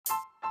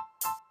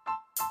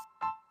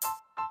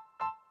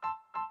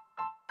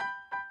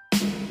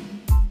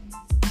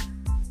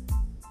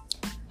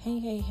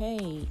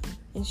Hey,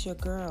 it's your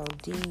girl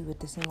D with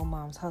the Single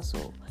Mom's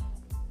Hustle.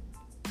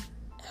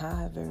 How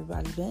have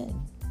everybody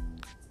been?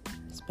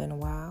 It's been a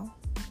while,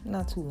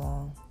 not too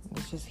long. I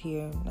was just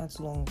here not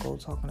too long ago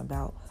talking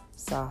about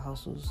side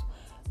hustles,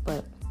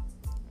 but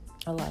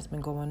a lot's been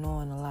going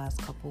on the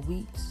last couple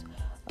weeks,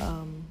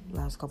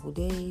 last couple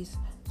days.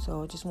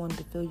 So I just wanted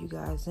to fill you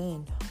guys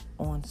in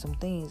on some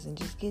things and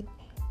just get,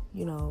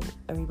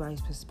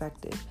 everybody's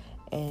perspective.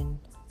 And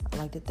I'd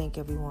like to thank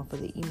everyone for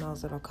the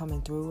emails that are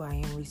coming through. I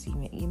am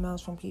receiving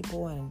emails from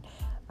people, and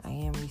I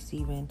am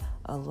receiving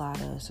a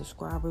lot of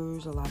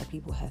subscribers. A lot of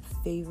people have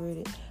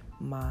favorited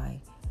my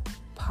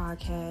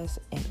podcast,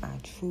 and I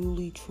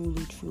truly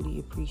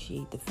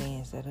appreciate the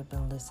fans that have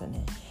been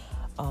listening.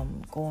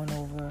 Going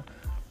over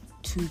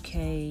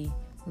 2K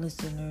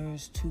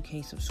listeners,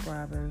 2K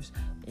subscribers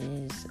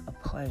is a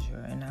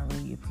pleasure, and I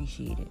really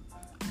appreciate it.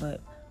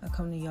 But I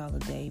come to y'all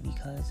today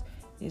because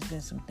there's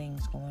been some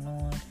things going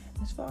on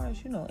as far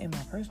as, in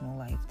my personal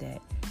life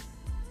that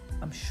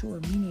I'm sure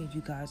many of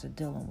you guys are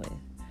dealing with.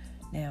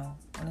 Now,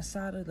 on the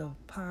side of the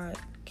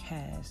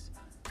podcast,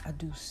 I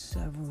do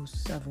several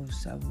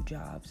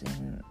jobs,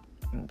 and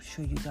I'm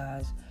sure you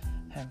guys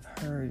have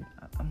heard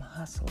I'm a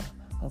hustler,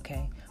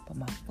 okay? But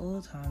my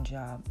full-time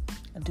job,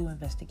 I do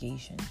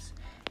investigations,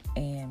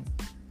 and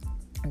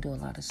I do a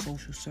lot of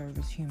social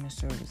service, human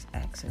service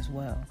acts as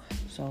well.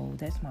 So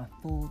that's my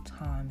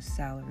full-time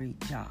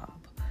salaried job.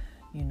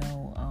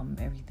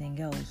 Everything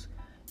else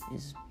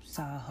is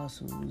side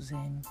hustles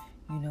and,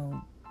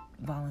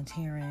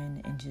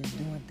 volunteering and just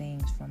doing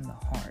things from the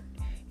heart.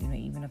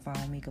 Even if I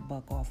don't make a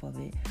buck off of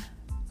it,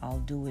 I'll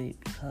do it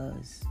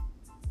because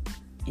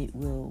it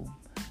will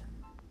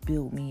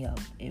build me up.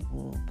 It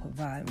will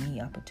provide me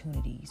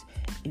opportunities.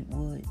 It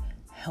would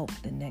help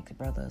the next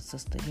brother or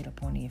sister get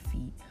up on their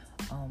feet.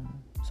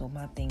 So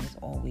my thing is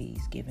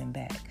always giving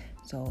back.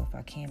 So if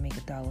I can't make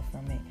 $1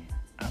 from it,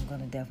 I'm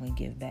going to definitely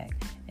give back.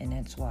 And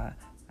that's why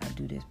I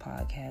do this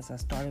podcast. I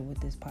started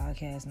with this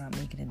podcast, not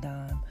making a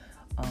dime.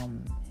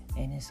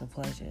 And it's a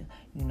pleasure,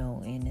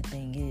 and the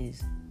thing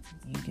is,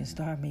 you can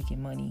start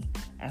making money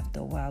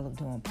after a while of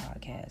doing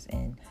podcasts.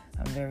 And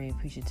I'm very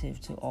appreciative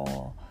to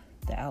all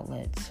the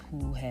outlets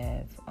who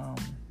have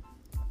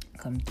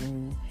come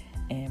through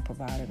and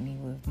provided me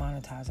with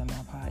monetizing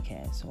my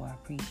podcast. So I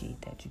appreciate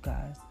that, you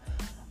guys.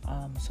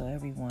 So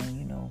everyone,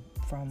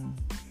 from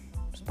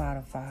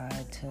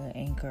Spotify to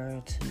Anchor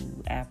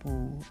to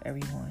Apple,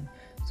 everyone.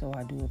 So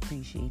I do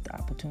appreciate the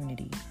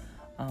opportunity.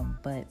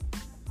 But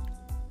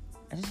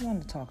I just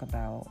wanted to talk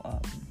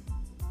about,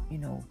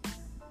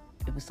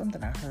 it was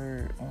something I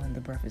heard on The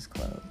Breakfast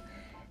Club.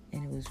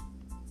 And it was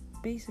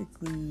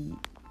basically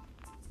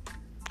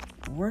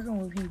working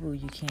with people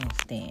you can't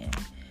stand.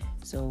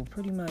 So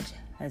pretty much,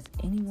 has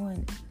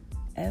anyone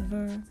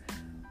ever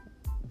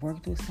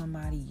worked with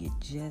somebody you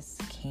just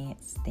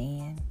can't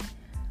stand?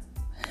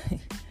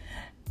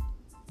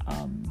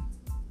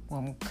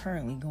 I'm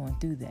currently going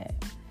through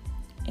that,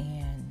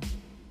 and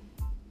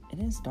it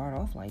didn't start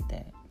off like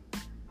that.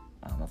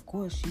 Of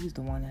course, she was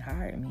the one that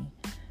hired me,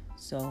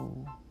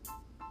 so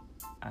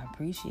I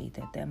appreciate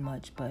that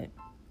much. But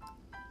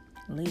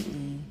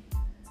lately,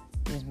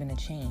 there's been a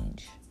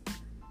change.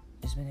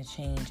 There's been a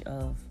change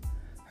of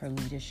her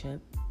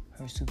leadership,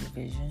 her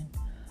supervision.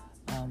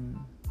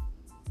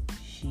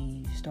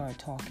 She started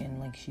talking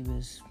like she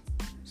was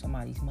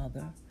somebody's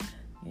mother,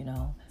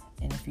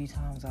 and a few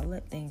times I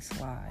let things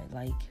slide,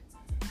 like,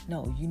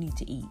 no, you need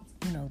to eat,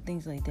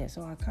 things like that.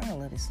 So I kind of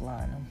let it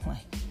slide, and I'm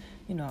like,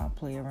 I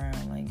play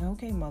around, like,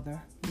 okay, mother,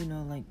 in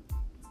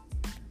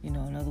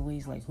other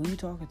ways, like, who you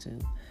talking to,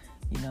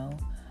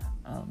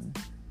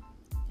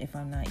 if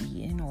I'm not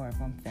eating, or if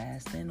I'm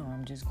fasting, or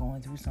I'm just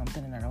going through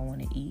something and I don't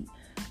want to eat,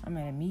 I'm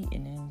at a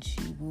meeting and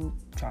she will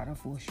try to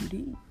force you to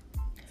eat.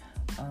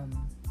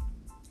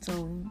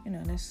 So,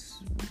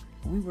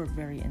 we work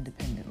very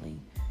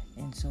independently,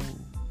 and so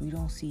we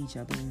don't see each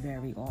other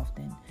very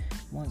often,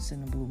 once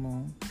in a blue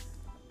moon.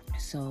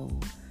 So,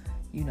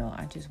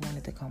 I just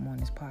wanted to come on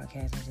this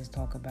podcast and just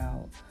talk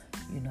about,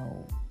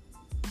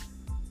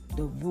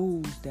 the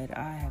rules that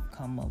I have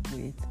come up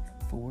with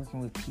for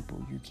working with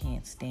people you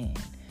can't stand.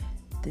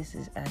 This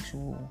is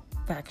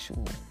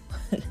factual,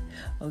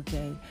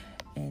 okay?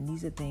 And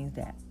these are things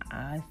that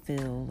I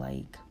feel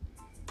like,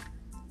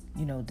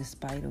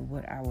 despite of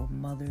what our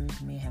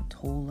mothers may have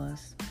told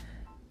us,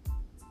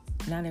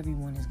 not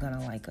everyone is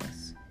gonna like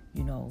us.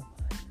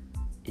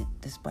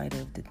 Despite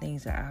of the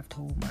things that I've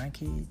told my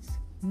kids,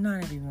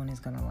 not everyone is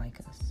gonna like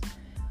us.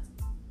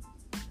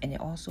 And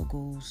it also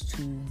goes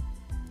to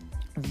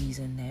a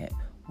reason that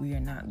we are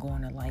not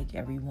going to like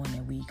everyone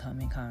that we come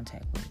in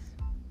contact with.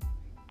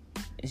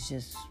 It's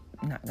just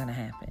not gonna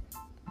happen.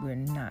 We're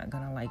not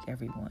gonna like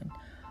everyone.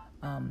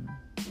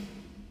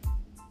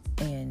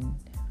 And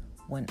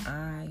when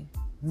I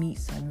meet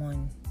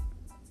someone,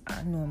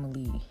 I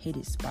normally hit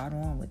it spot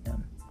on with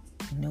them.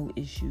 No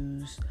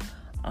issues.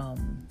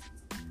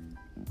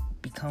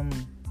 Become,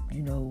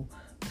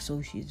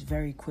 associates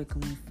very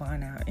quickly,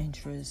 find our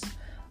interests,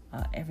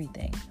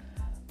 everything.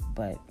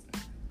 But,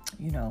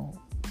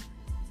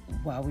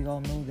 while we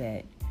all know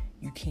that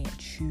you can't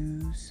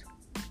choose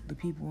the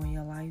people in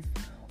your life,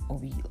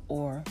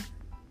 or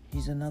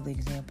here's another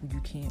example,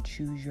 you can't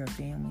choose your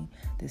family,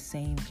 the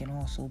same can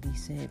also be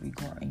said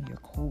regarding your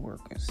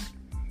coworkers.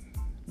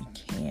 You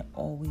can't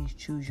always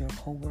choose your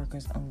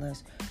coworkers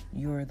unless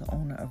you're the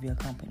owner of your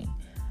company.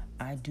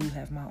 I do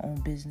have my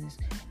own business,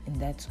 and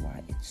that's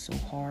why it's so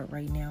hard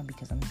right now,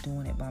 because I'm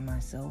doing it by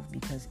myself,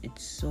 because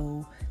it's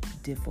so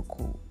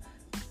difficult,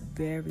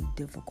 very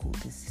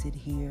difficult to sit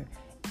here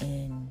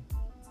and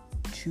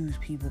choose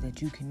people that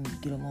you can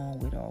get along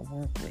with or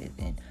work with.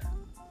 And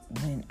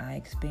when I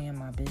expand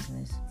my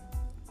business,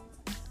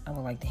 I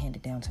would like to hand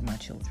it down to my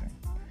children,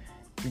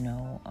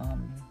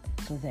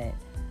 so that,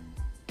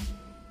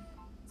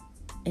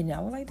 and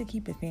I would like to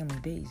keep it family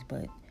based,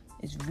 but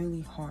it's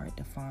really hard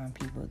to find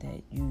people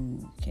that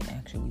you can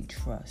actually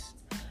trust.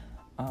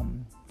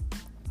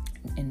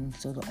 And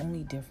so the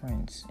only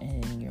difference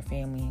in your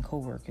family and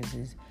coworkers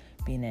is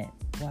being that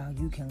while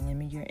you can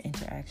limit your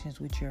interactions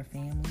with your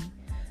family,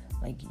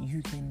 like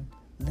you can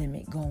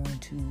limit going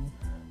to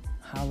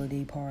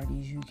holiday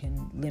parties, you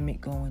can limit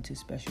going to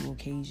special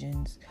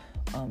occasions,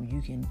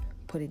 you can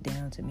put it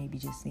down to maybe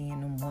just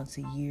seeing them once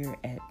a year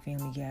at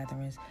family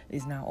gatherings.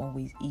 It's not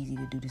always easy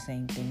to do the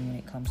same thing when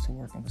it comes to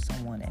working with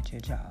someone at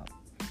your job.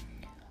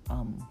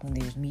 When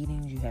there's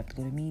meetings, you have to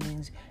go to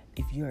meetings.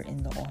 If you're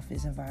in the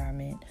office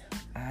environment,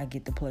 I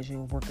get the pleasure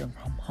of working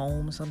from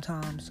home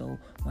sometimes. So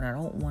when I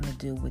don't want to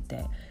deal with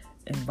that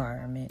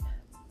environment,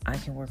 I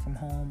can work from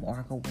home, or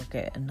I can work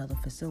at another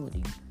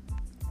facility.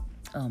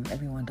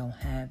 Everyone don't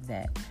have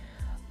that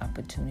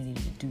opportunity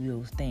to do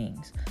those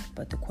things.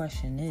 But the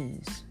question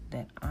is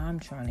that I'm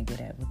trying to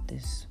get at with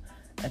this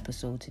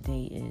episode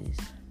today is,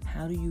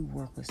 how do you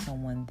work with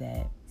someone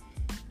that,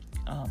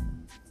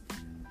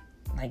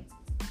 like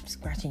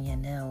scratching your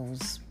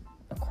nails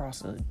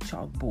across a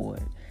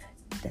chalkboard,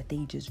 that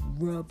they just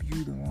rub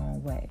you the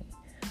wrong way?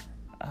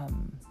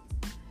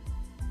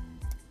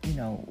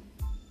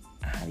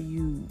 How do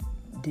you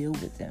deal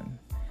with them?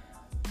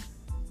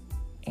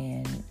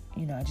 And,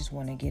 I just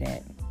want to get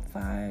at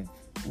 5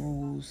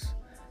 rules.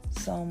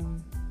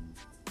 Some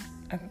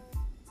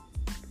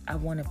I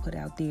want to put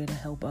out there to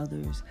help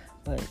others,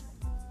 but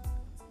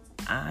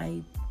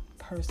I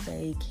per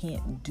se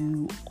can't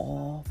do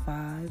all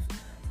 5,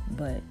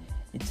 but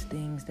it's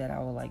things that I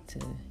would like to,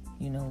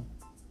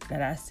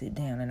 that I sit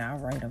down and I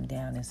write them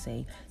down and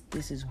say,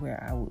 this is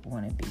where I would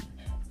want to be.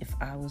 If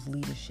I was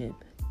leadership,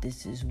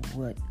 this is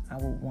what I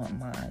would want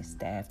my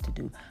staff to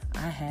do.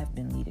 I have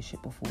been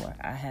leadership before.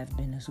 I have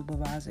been a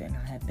supervisor, and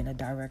I have been a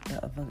director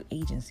of an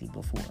agency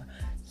before.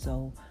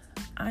 So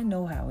I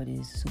know how it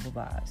is to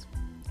supervise.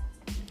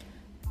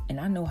 And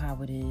I know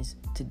how it is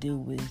to deal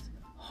with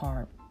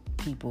hard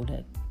people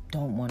that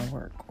don't want to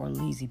work, or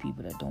lazy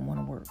people that don't want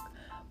to work.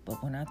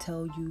 But when I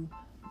tell you,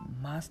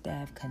 my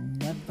staff can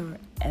never,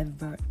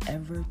 ever,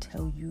 ever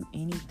tell you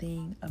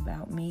anything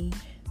about me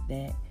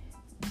that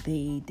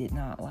they did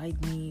not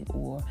like me,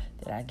 or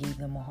that I gave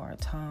them a hard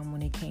time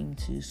when it came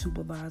to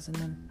supervising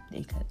them.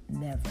 They could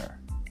never,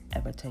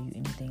 ever tell you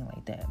anything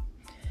like that.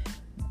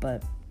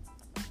 But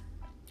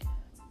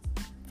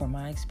from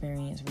my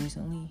experience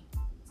recently,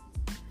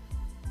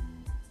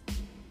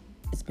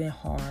 it's been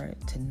hard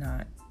to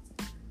not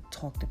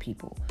talk to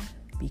people,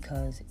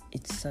 because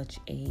it's such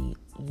a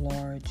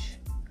large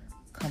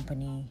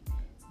company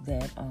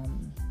that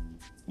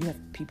you have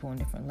people on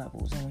different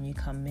levels, and when you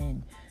come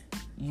in,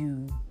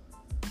 you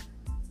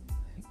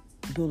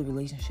build a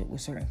relationship with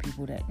certain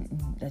people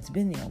that's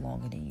been there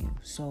longer than you.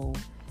 So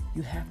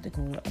you have to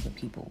go to other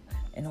people.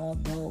 And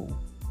although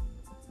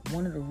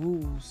one of the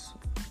rules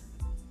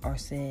are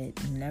said,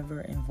 never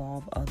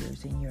involve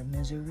others in your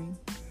misery,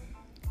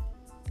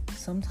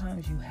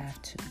 sometimes you have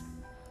to.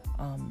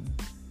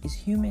 It's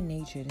human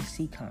nature to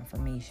seek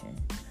confirmation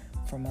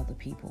from other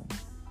people.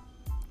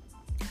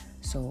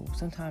 So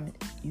sometimes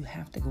you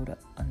have to go to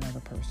another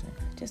person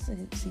just to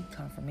seek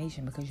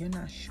confirmation, because you're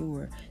not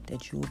sure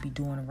that you'll be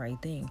doing the right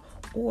thing.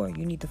 Or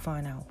you need to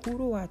find out, who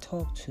do I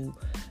talk to?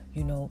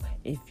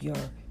 If your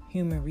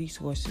human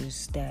resources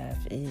staff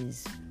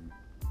is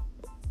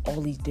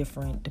all these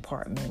different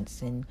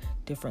departments and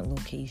different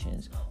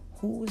locations,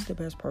 who is the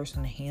best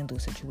person to handle a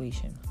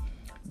situation?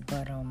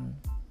 But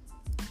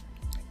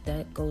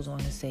that goes on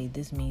to say,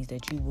 this means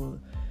that you will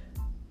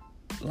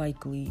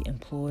likely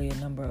employ a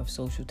number of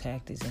social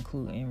tactics,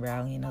 including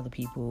rallying other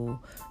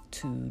people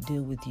to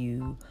deal with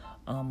you,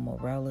 or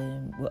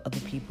rallying with other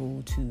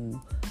people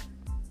to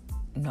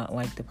not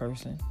like the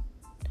person.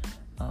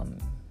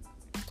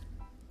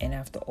 And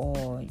after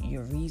all,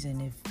 your reason,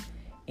 if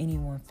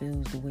anyone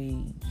feels the way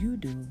you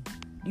do,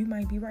 you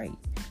might be right.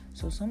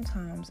 So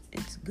sometimes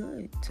it's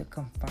good to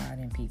confide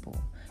in people.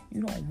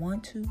 You don't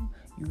want to.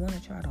 You want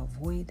to try to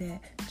avoid that,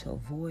 to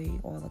avoid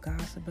all the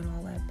gossip and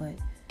all that, but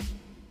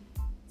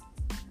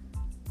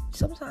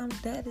sometimes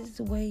that is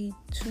the way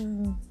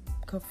to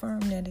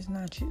confirm that it's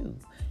not you.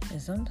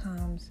 And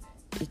sometimes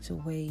it's a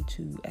way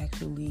to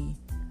actually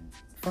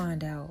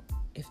find out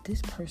if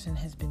this person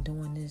has been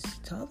doing this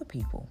to other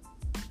people.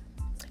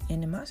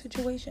 And in my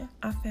situation,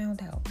 I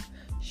found out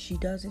she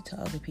does it to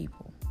other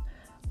people.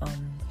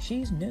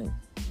 She's new.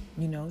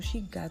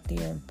 She got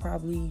there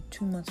probably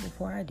 2 months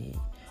before I did.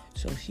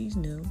 So she's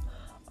new.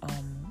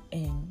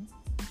 And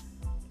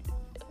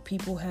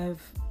people have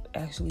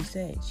actually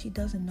said she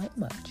doesn't know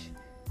much.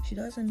 She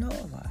doesn't know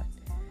a lot.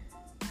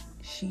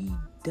 She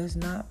does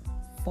not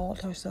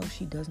fault herself.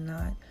 She does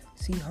not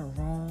see her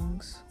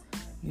wrongs,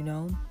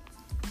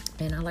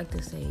 And I like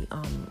to say,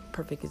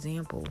 perfect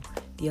example,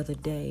 the other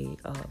day,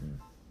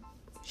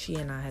 she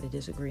and I had a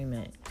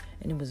disagreement,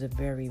 and it was a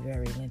very,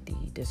 very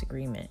lengthy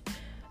disagreement,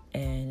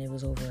 and it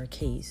was over a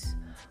case.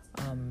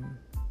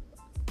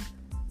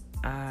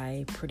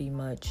 I pretty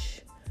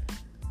much,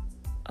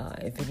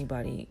 if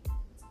anybody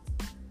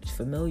is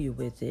familiar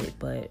with it,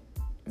 but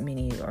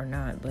many are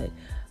not, but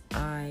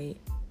I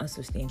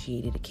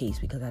unsubstantiated the case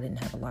because I didn't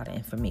have a lot of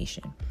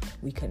information.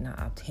 We could not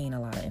obtain a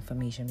lot of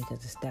information because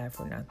the staff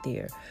were not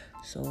there.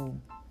 So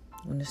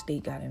when the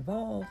state got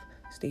involved,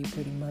 state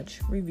pretty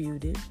much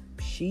reviewed it.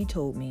 She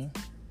told me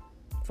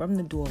from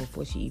the door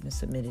before she even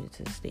submitted it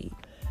to the state,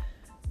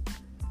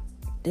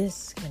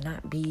 this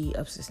cannot be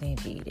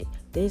unsubstantiated.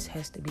 This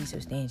has to be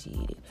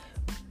substantiated.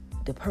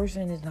 The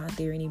person is not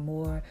there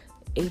anymore.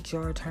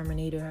 HR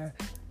terminated her.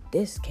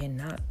 This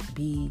cannot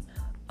be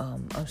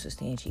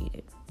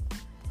unsubstantiated.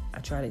 I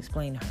try to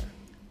explain to her,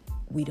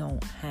 we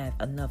don't have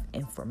enough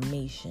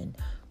information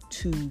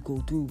to go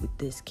through with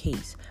this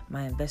case.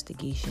 My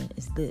investigation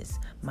is this.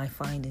 My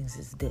findings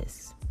is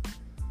this.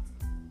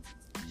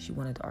 She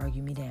wanted to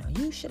argue me down.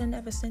 You should have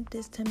never sent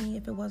this to me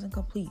if it wasn't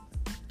complete.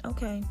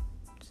 Okay.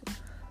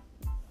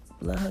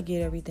 Let her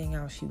get everything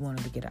out she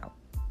wanted to get out.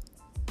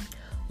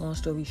 Long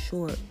story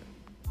short,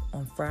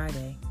 on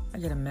Friday, I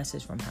get a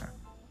message from her.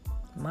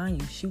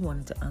 Mind you, she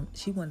wanted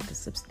to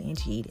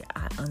substantiate it.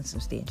 I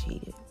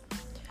unsubstantiated it.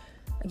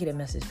 I get a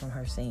message from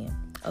her saying,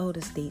 oh, the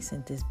state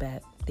sent this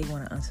back. They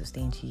want to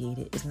unsubstantiate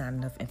it. It's not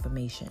enough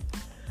information.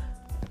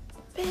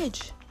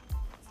 Bitch,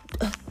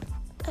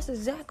 that's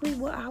exactly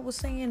what I was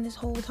saying this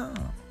whole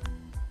time.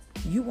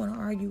 You want to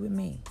argue with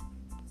me.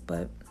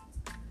 But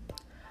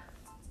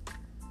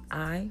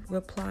I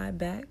replied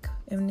back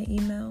in the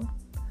email,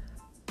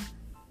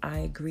 I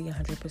agree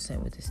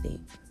 100% with the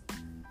state.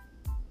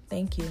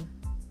 Thank you.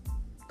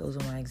 Those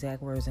are my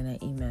exact words in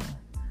that email.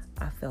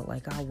 I felt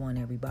like I won,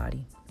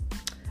 everybody.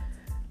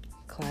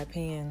 Clap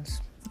hands,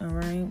 all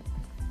right?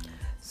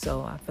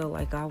 So I felt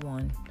like I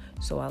won,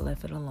 so I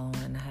left it alone,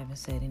 and I haven't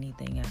said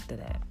anything after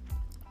that.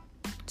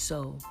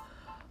 So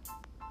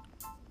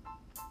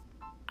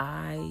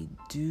I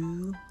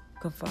do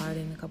confide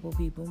in a couple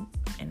people,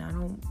 and I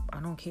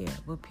don't care,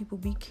 but people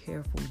be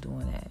careful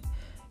doing that.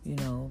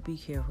 Be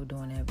careful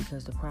doing that,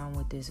 because the problem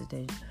with this is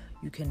that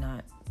you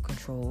cannot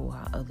control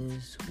how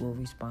others will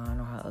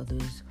respond or how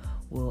others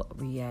will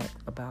react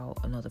about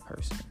another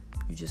person.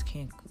 You just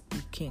can't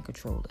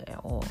control it at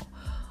all.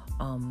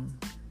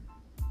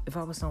 If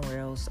I was somewhere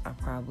else,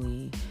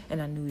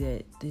 and I knew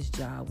that this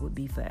job would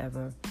be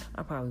forever,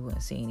 I probably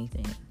wouldn't say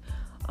anything.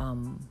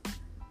 And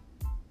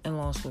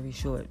long story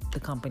short, the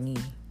company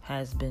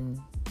has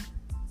been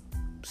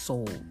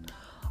sold.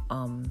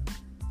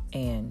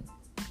 And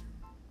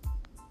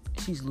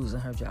she's losing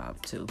her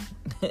job too.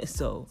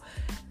 So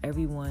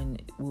everyone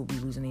will be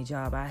losing their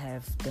job.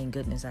 Thank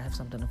goodness I have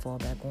something to fall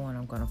back on.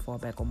 I'm going to fall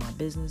back on my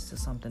business till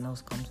something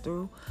else comes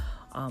through.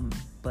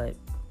 But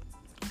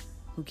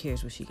who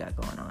cares what she got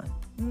going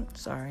on?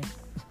 Sorry.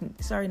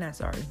 Sorry, not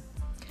sorry.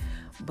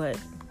 But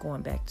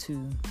going back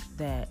to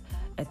that,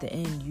 at the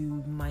end,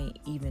 you might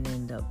even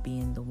end up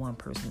being the one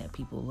person that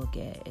people look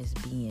at as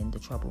being the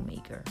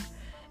troublemaker.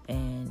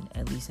 And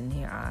at least in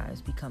their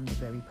eyes, become the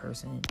very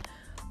person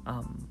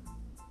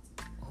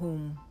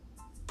whom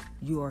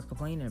you are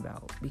complaining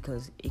about,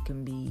 because it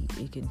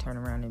can turn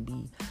around and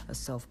be a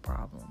self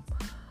problem.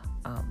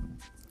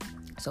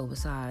 So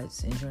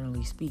besides, and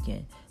generally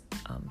speaking,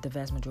 the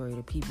vast majority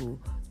of the people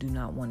do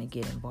not want to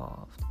get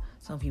involved.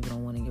 Some people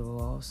don't want to get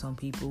involved. Some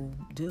people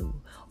do.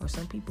 Or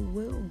some people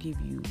will give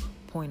you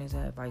pointers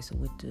and advice of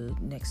what the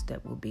next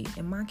step will be.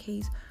 In my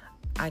case,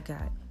 I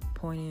got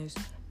pointers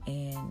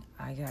and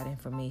I got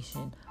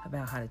information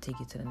about how to take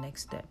it to the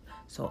next step.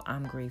 So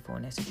I'm grateful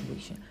in that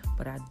situation.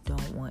 But I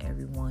don't want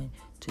everyone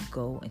to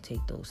go and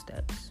take those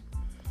steps.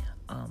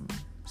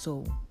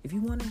 So if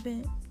you want to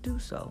vent, do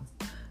so.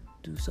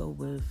 Do so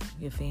with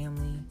your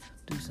family.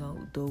 Do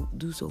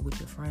so with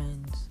your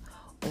friends,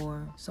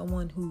 or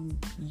someone who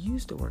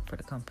used to work for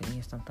the company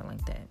or something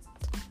like that.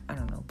 I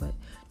don't know, but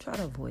try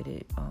to avoid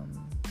it.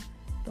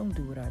 Don't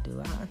do what I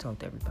do. I talk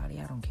to everybody.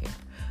 I don't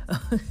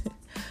care.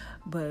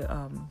 But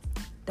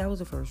that was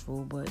the first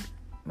rule. But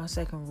my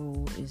second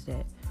rule is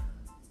that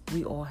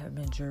we all have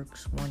been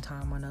jerks one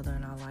time or another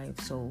in our life.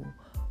 So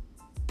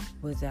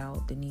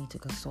without the need to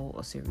consult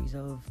a series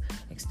of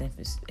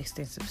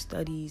extensive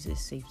studies,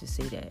 it's safe to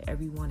say that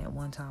everyone at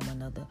one time or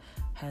another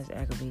has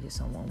aggravated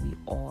someone. We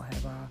all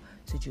have our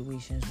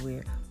situations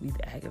where we've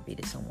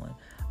aggravated someone.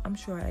 I'm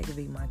sure I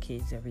aggravate my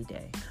kids every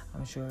day.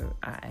 I'm sure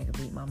I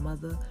aggravate my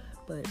mother,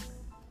 but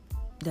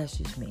that's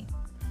just me.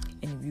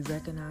 And if you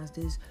recognize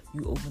this,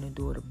 you open the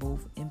door to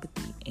both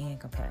empathy and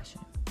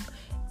compassion.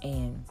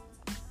 And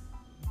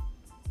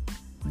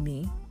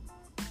me,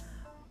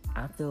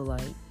 I feel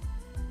like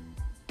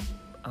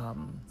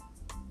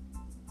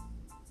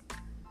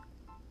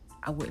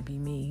I wouldn't be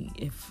me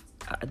if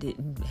I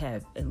didn't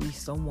have at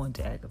least someone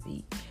to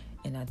aggravate.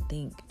 And I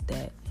think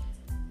that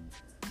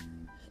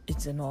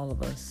it's in all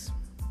of us.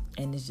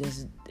 And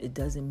it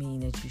doesn't mean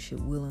that you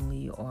should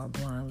willingly or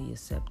blindly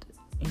accept,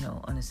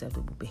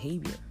 unacceptable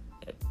behavior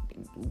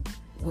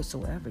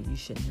whatsoever. You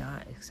should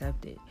not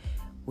accept it.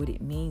 What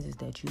it means is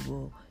that you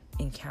will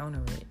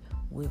encounter it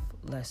with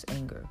less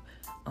anger.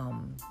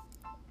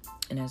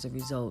 And as a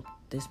result,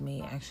 this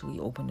may actually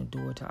open the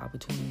door to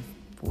opportunity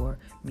for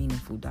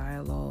meaningful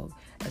dialogue,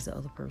 as the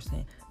other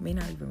person may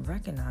not even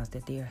recognize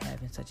that they are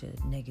having such a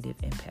negative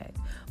impact.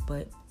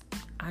 But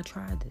I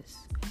tried this,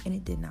 and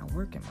it did not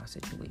work in my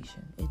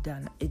situation. It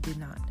did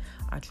not.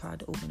 I tried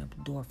to open up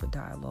the door for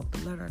dialogue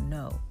to let her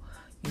know,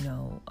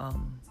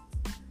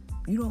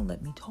 you don't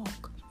let me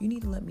talk. You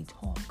need to let me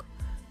talk,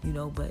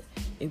 but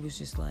it was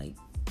just like,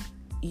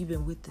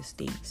 even with the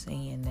state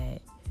saying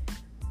that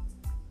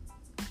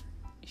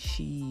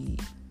she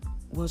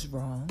was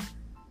wrong,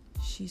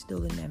 she still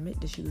didn't admit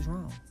that she was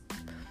wrong.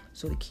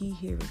 So the key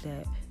here is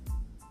that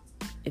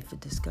if a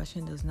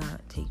discussion does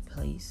not take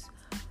place,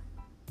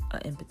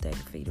 an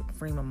empathetic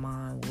frame of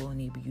mind will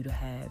enable you to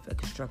have a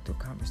constructive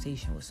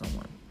conversation with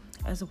someone,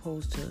 as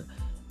opposed to,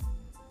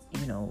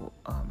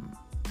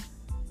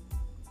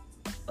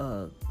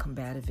 a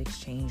combative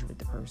exchange with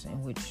the person,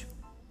 in which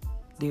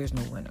there's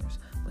no winners.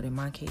 But in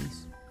my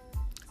case,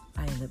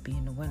 I end up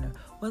being the winner.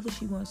 Whether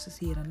she wants to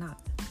see it or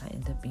not, I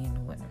end up being the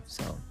winner.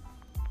 So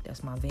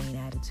that's my vain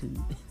attitude.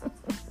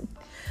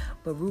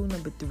 But rule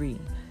number 3,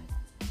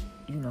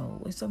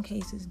 in some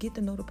cases, get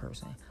to know the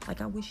person.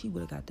 Like, I wish she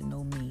would have got to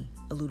know me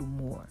a little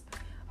more.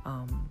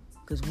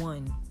 Because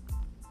one,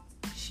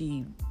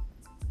 she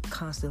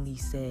constantly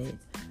said,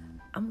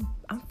 I'm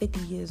 50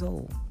 years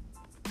old.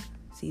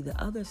 See, the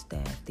other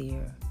staff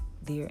they're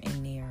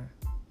in their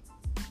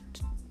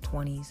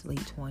 20s, late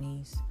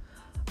 20s,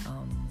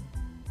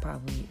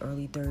 probably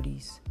early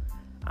 30s.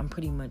 I'm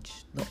pretty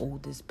much the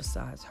oldest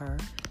besides her.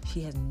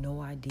 She has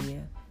no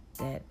idea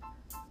that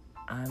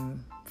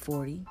I'm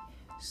 40.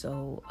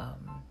 So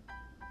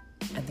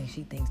I think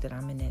she thinks that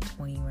I'm in that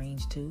 20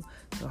 range too.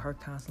 So her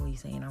constantly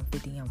saying, I'm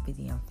 50.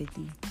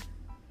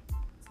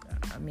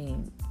 I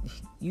mean,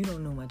 you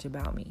don't know much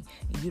about me.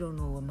 You don't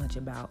know much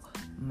about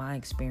my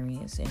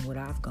experience and what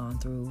I've gone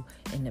through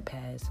in the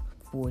past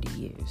 40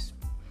 years.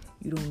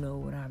 You don't know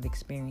what I've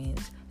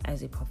experienced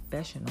as a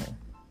professional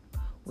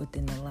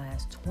within the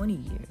last 20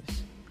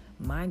 years.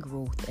 My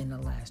growth in the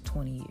last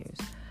 20 years.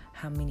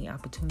 How many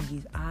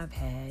opportunities I've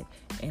had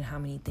and how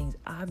many things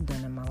I've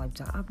done in my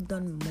lifetime. I've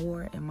done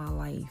more in my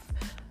life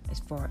as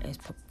far as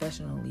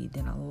professionally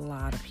than a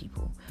lot of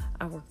people.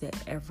 I worked at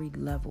every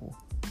level,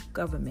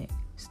 government,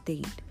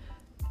 state,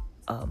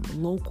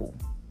 local,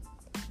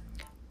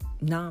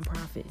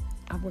 nonprofit.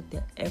 I worked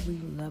at every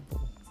level.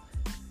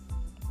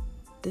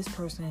 This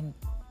person,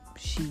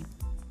 she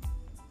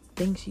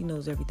thinks she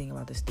knows everything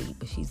about the state,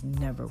 but she's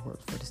never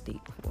worked for the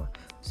state before.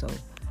 So,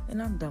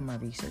 and I've done my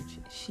research.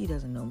 She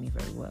doesn't know me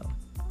very well.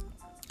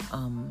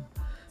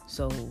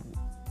 So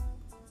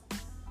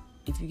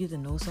if you get to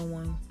know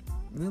someone,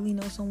 really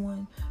know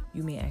someone,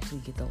 you may actually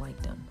get to like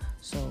them.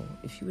 So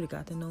if she would have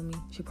got to know me,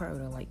 she probably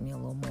would have liked me a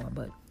little more.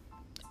 But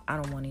I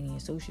don't want any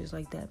associates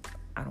like that.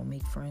 I don't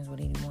make friends with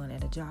anyone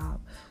at a job.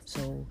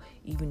 So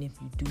even if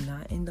you do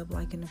not end up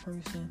liking the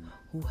person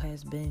who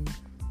has been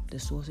the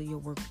source of your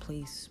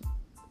workplace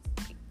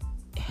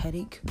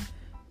headache,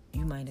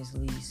 you might at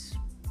least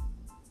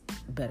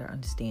better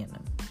understand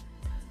them.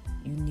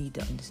 You need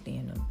to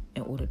understand them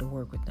in order to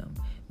work with them.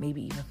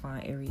 Maybe even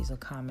find areas of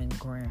common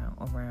ground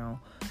around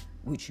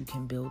which you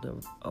can build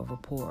a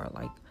rapport.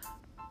 Like,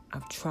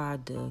 I've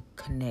tried to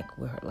connect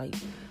with her. Like,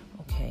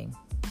 okay,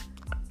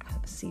 I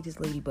see this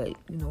lady, but,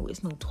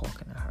 it's no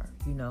talking to her,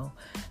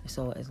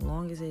 So as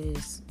long as it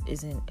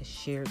isn't a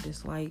shared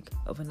dislike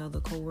of another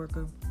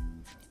coworker,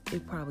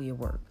 it probably will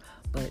work.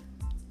 But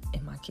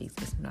in my case,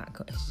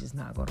 it's just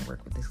not going to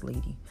work with this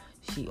lady.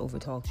 She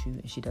overtalks you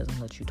and she doesn't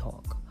let you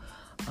talk.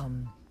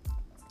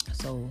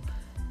 So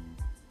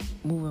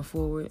moving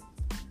forward,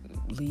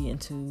 lead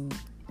into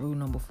rule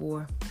number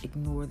 4,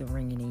 ignore the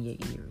ringing in your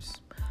ears.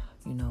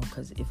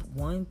 Because if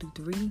 1 through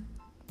 3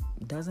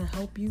 doesn't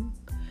help you,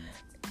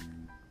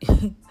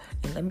 and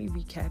let me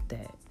recap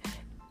that.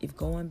 If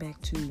going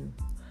back to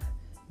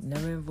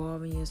never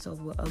involving yourself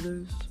with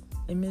others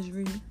in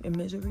misery,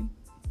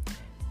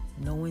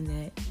 knowing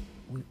that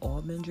we've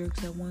all been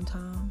jerks at one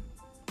time,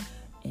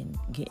 and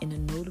getting to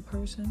know the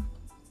person,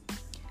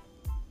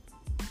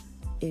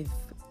 if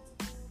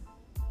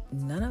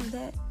none of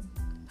that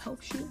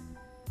helps you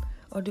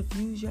or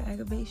diffuse your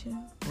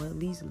aggravation, or at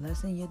least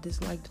lessen your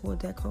dislike toward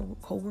that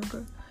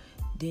coworker,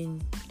 then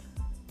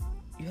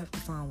you have to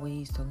find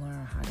ways to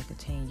learn how to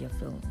contain your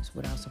feelings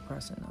without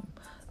suppressing them.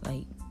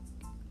 Like,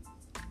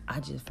 I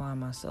just find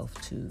myself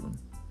to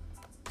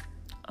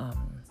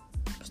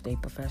stay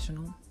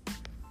professional,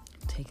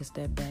 take a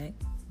step back,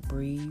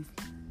 breathe,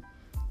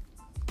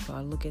 try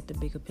to look at the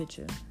bigger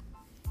picture.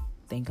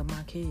 Think of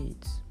my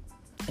kids.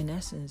 In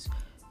essence,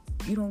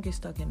 you don't get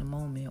stuck in the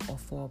moment or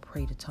fall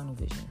prey to tunnel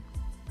vision,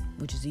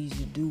 which is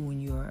easy to do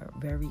when you're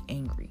very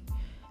angry.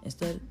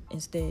 Instead,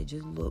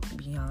 just look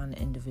beyond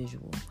the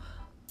individual.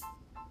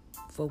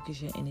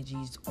 Focus your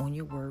energies on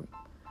your work.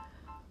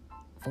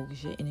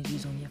 Focus your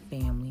energies on your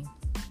family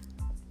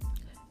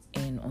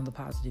and on the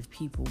positive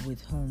people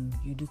with whom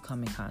you do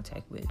come in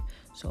contact with.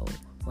 So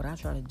what I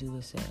try to do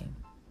is say,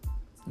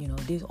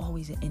 there's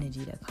always an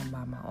energy that comes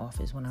by my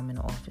office when I'm in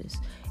the office.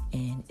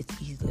 And it's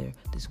either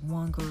this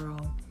one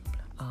girl,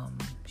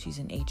 she's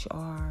in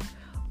HR.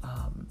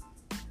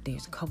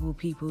 There's a couple of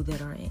people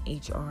that are in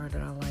HR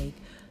that I like.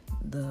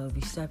 The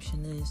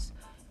receptionist,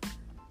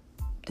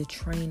 the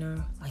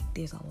trainer. Like,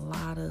 there's a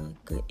lot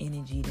of good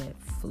energy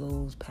that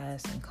flows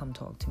past and come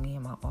talk to me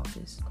in my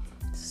office.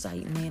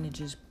 Site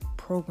managers,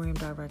 program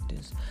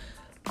directors.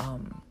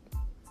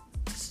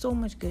 So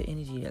much good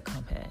energy that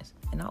come past.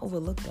 And I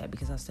overlook that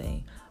because I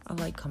say, I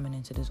like coming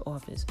into this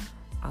office.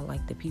 I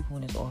like the people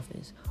in this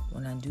office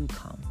when I do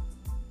come.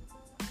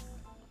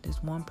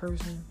 This one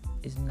person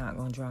is not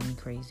going to drive me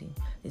crazy.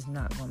 It's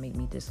not going to make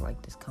me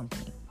dislike this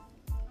company.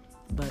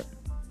 But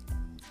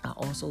I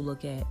also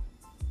look at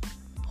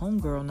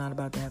homegirl not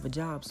about to have a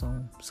job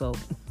soon. So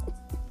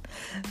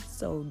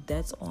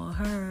that's on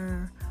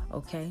her.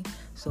 Okay?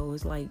 So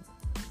it's like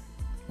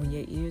when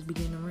your ears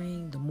begin to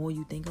ring, the more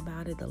you think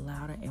about it, the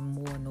louder and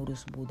more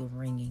noticeable the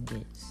ringing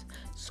gets.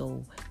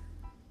 So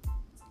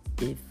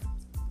if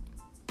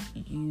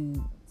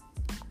you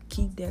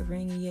keep that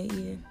ring in your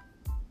ear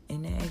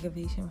and that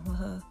aggravation from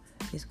her,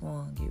 it's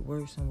going to get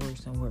worse and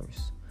worse and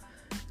worse.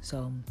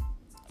 So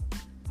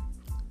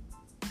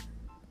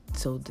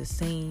the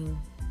same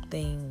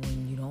thing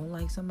when you don't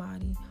like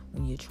somebody,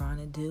 when you're trying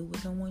to deal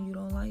with someone you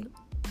don't like,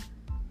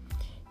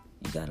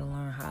 you got to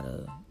learn how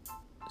to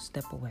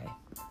step away.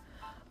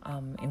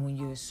 And when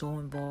you're so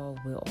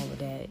involved with all of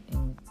that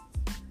and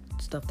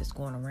stuff that's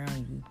going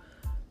around you,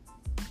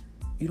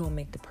 you don't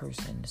make the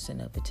person the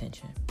center of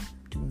attention.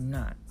 Do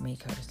not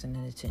make her the center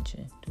of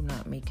attention. Do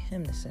not make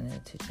him the center of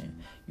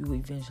attention. You will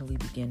eventually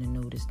begin to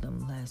notice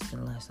them less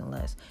and less and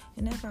less.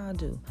 And that's how I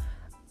do.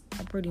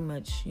 I pretty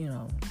much,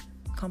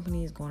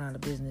 company is going out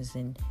of business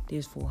and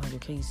there's 400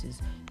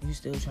 cases. You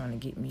still trying to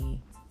get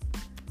me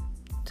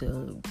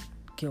to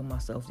kill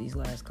myself these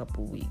last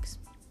couple weeks.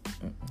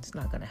 It's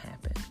not going to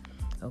happen.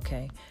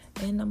 Okay?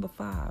 And number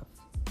 5,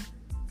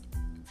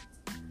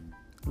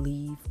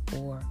 leave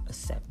or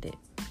accept it.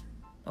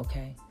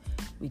 Okay?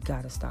 We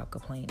got to stop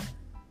complaining.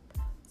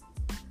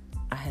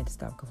 I had to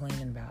stop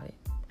complaining about it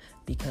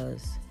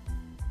because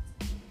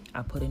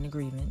I put in a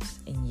grievance,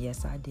 and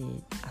yes, I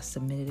did. I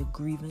submitted a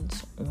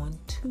grievance on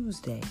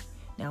Tuesday.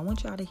 Now, I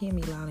want y'all to hear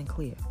me loud and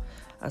clear.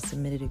 I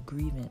submitted a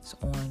grievance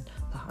on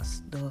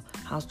the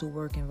hostile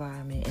work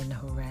environment and the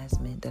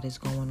harassment that is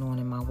going on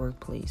in my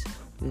workplace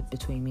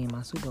between me and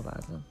my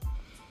supervisor.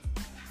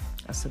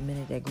 I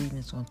submitted that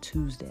grievance on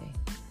Tuesday.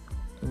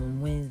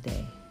 On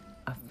Wednesday,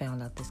 I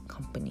found out this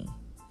company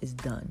is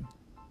done.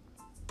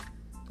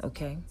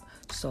 Okay?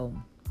 So,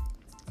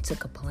 to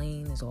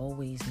complain is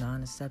always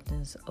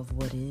non-acceptance of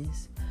what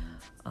is,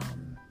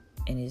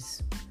 and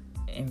it's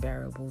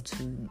invariable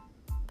to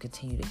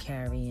continue to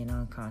carry an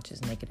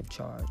unconscious negative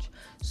charge.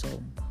 So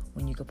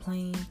when you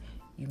complain,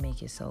 you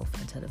make yourself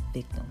into the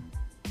victim,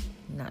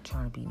 not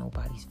trying to be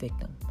nobody's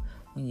victim.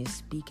 When you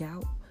speak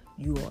out,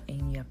 you are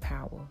in your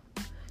power.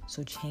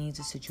 So change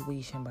the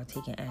situation by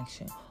taking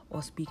action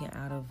or speaking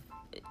out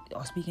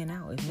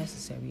if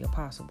necessary or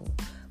possible.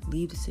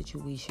 Leave the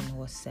situation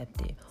or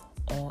accept it.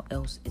 All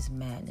else is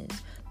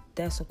madness.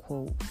 That's a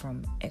quote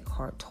from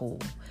Eckhart Tolle,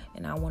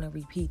 and I want to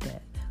repeat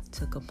that.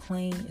 To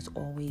complain is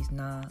always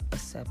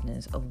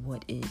non-acceptance of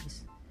what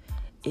is.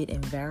 It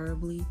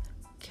invariably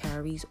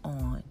carries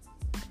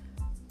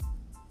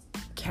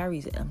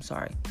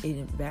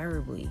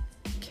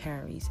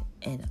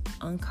an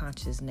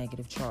unconscious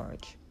negative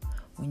charge.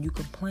 When you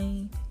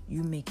complain,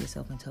 you make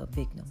yourself into a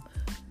victim.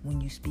 When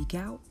you speak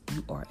out,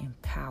 you are in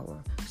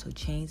power. So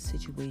change the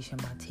situation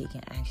by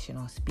taking action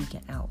or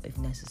speaking out if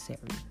necessary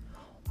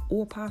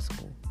or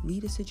possible.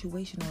 Leave the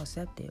situation or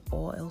accept it.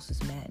 All else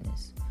is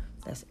madness.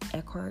 That's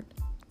Eckhart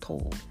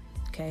Tolle.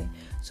 Okay?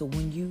 So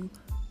when you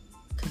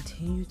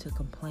continue to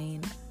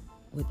complain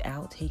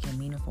without taking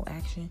meaningful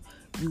action,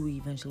 you will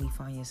eventually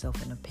find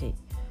yourself in a pit.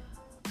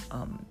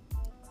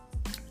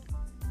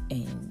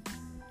 And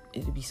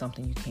it'll be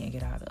something you can't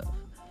get out of.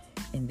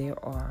 And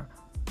there are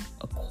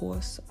a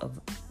course of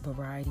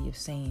variety of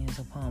sayings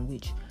upon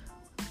which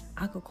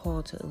I could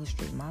call to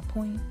illustrate my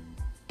point.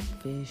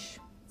 Fish,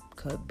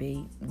 cut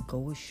bait,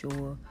 go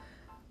ashore,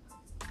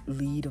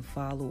 lead or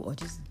follow, or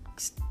just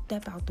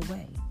step out the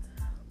way.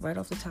 Right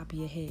off the top of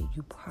your head,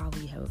 you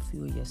probably have a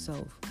few of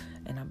yourself.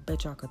 And I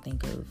bet y'all could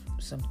think of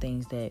some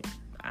things that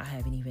I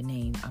haven't even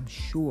named. I'm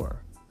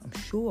sure.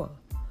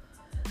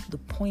 The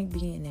point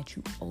being that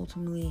you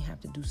ultimately have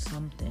to do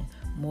something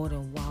more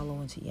than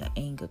wallow into your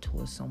anger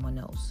towards someone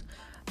else.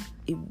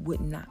 it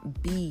would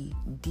not be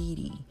Dee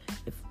Dee.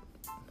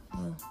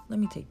 Well, let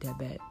me take that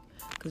back.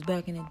 Because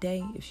back in the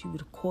day, if she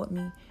would have caught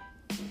me,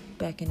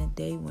 back in the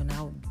day when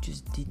I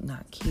just did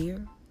not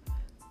care,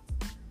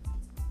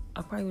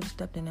 I probably would have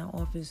stepped in that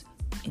office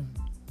and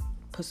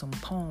put some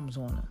palms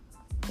on her.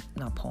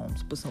 Not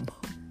palms, but some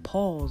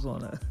paws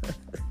on her.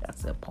 I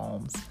said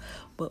palms,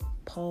 but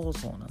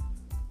paws on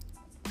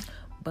her.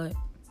 But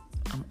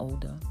I'm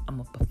older. I'm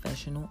a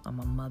professional. I'm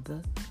a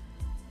mother.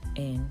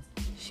 And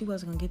she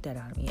wasn't going to get that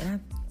out of me. And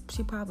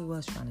she probably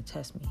was trying to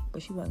test me,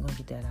 but she wasn't going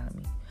to get that out of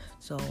me.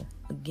 So,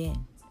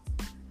 again,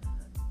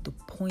 the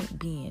point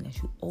being that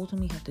you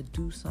ultimately have to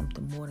do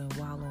something more than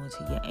wallow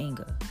into your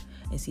anger.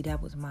 And see,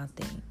 that was my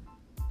thing.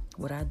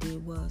 What I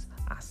did was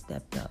I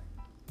stepped up.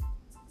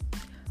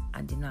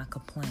 I did not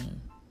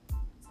complain.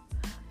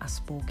 I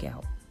spoke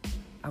out.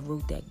 I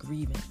wrote that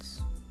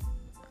grievance.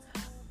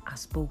 I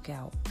spoke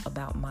out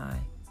about my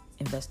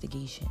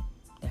investigation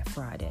that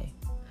Friday.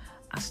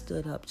 I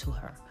stood up to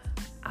her.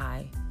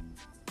 I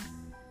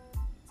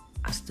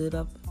stood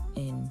up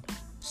and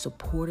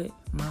supported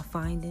my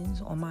findings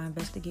on my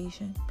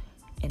investigation,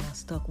 and I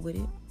stuck with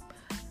it.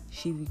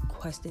 She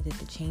requested that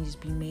the changes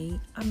be made.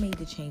 I made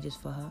the changes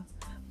for her,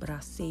 but I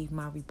saved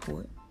my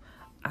report.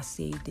 I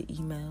saved the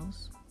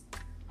emails,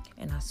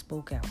 and I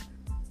spoke out.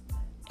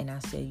 And I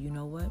said, you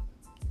know what?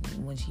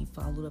 When she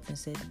followed up and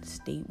said that the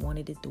state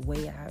wanted it the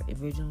way I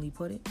originally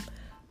put it,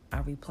 I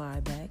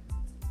replied back,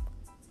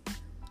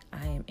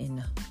 I am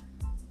in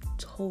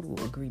total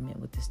agreement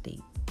with the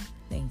state.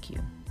 Thank you.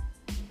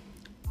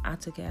 I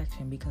took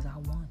action because I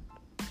won.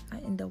 I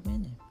ended up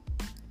winning.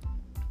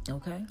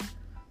 Okay?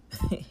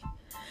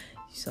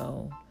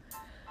 So,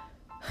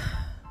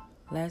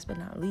 last but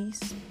not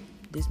least,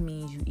 this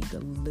means you either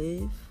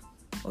live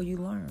or you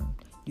learn.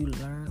 You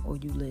learn or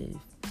you live.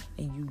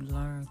 And you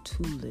learn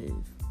to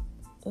live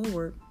or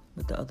work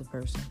with the other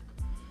person.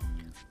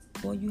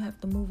 Or you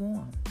have to move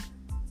on.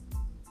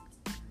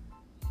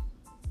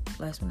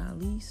 Last but not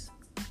least,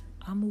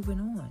 I'm moving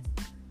on.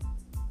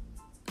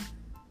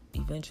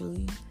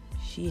 Eventually,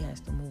 she has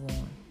to move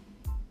on.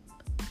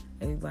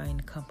 Everybody in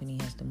the company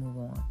has to move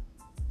on.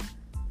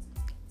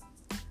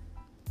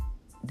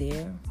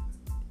 There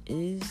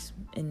is,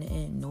 in the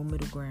end, no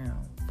middle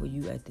ground for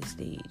you at this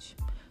stage.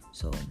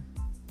 So,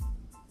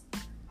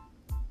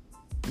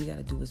 we got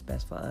to do what's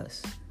best for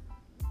us.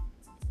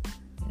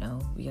 You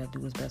know, we got to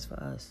do what's best for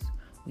us.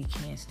 We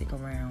can't stick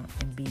around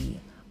and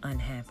be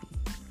unhappy.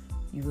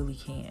 You really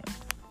can't.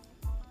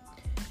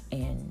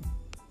 And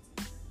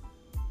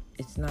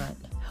it's not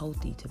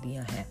healthy to be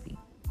unhappy.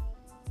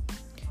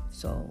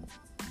 So,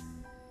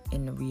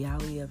 and the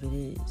reality of it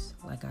is,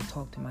 like I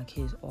talk to my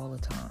kids all the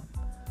time,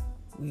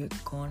 we're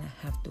going to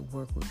have to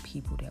work with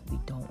people that we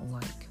don't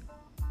like.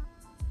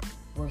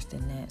 Worse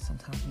than that,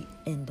 sometimes we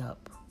end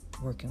up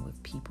working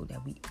with people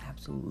that we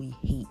absolutely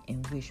hate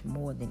and wish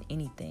more than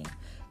anything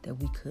that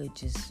we could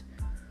just,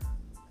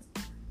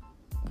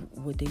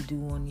 what they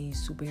do on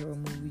these superhero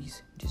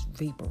movies, just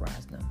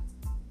vaporize them.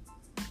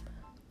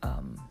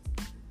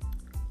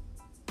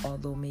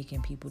 Although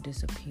making people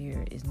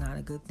disappear is not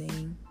a good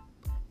thing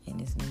and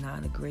it's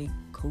not a great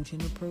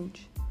coaching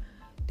approach,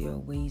 there are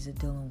ways of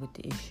dealing with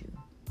the issue.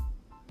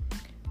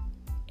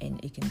 And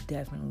it can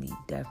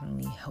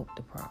definitely help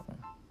the problem.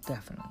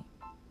 Definitely.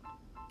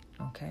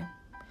 Okay?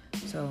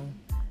 So,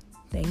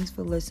 thanks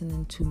for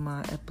listening to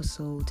my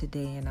episode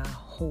today, and I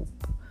hope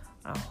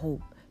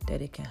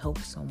that it can help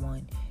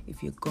someone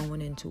if you're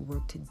going into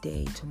work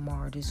today,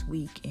 tomorrow, this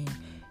week, and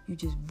you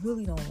just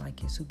really don't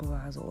like your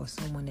supervisor or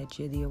someone that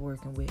you're there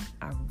working with.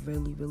 I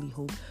really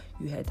hope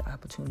you had the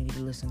opportunity to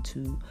listen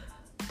to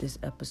this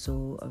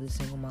episode of the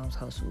Single Moms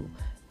Hustle,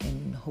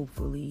 and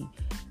hopefully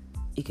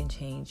it can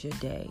change your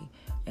day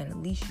and at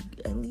least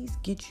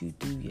get you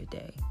through your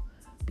day,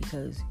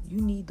 because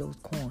you need those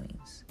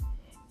coins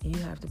and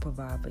you have to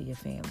provide for your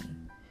family.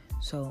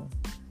 So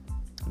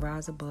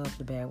rise above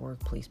the bad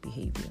workplace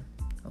behavior.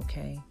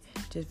 Okay,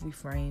 just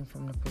refrain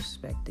from the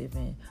perspective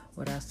and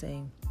what I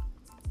say,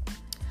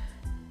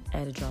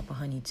 add a drop of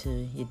honey to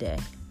your day.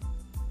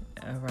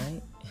 All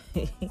right.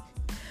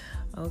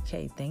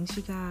 Okay, thanks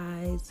you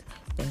guys.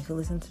 Thanks for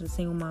listening to the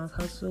Single Moms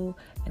Hustle,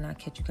 and I'll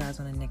catch you guys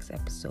on the next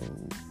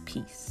episode.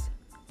 Peace.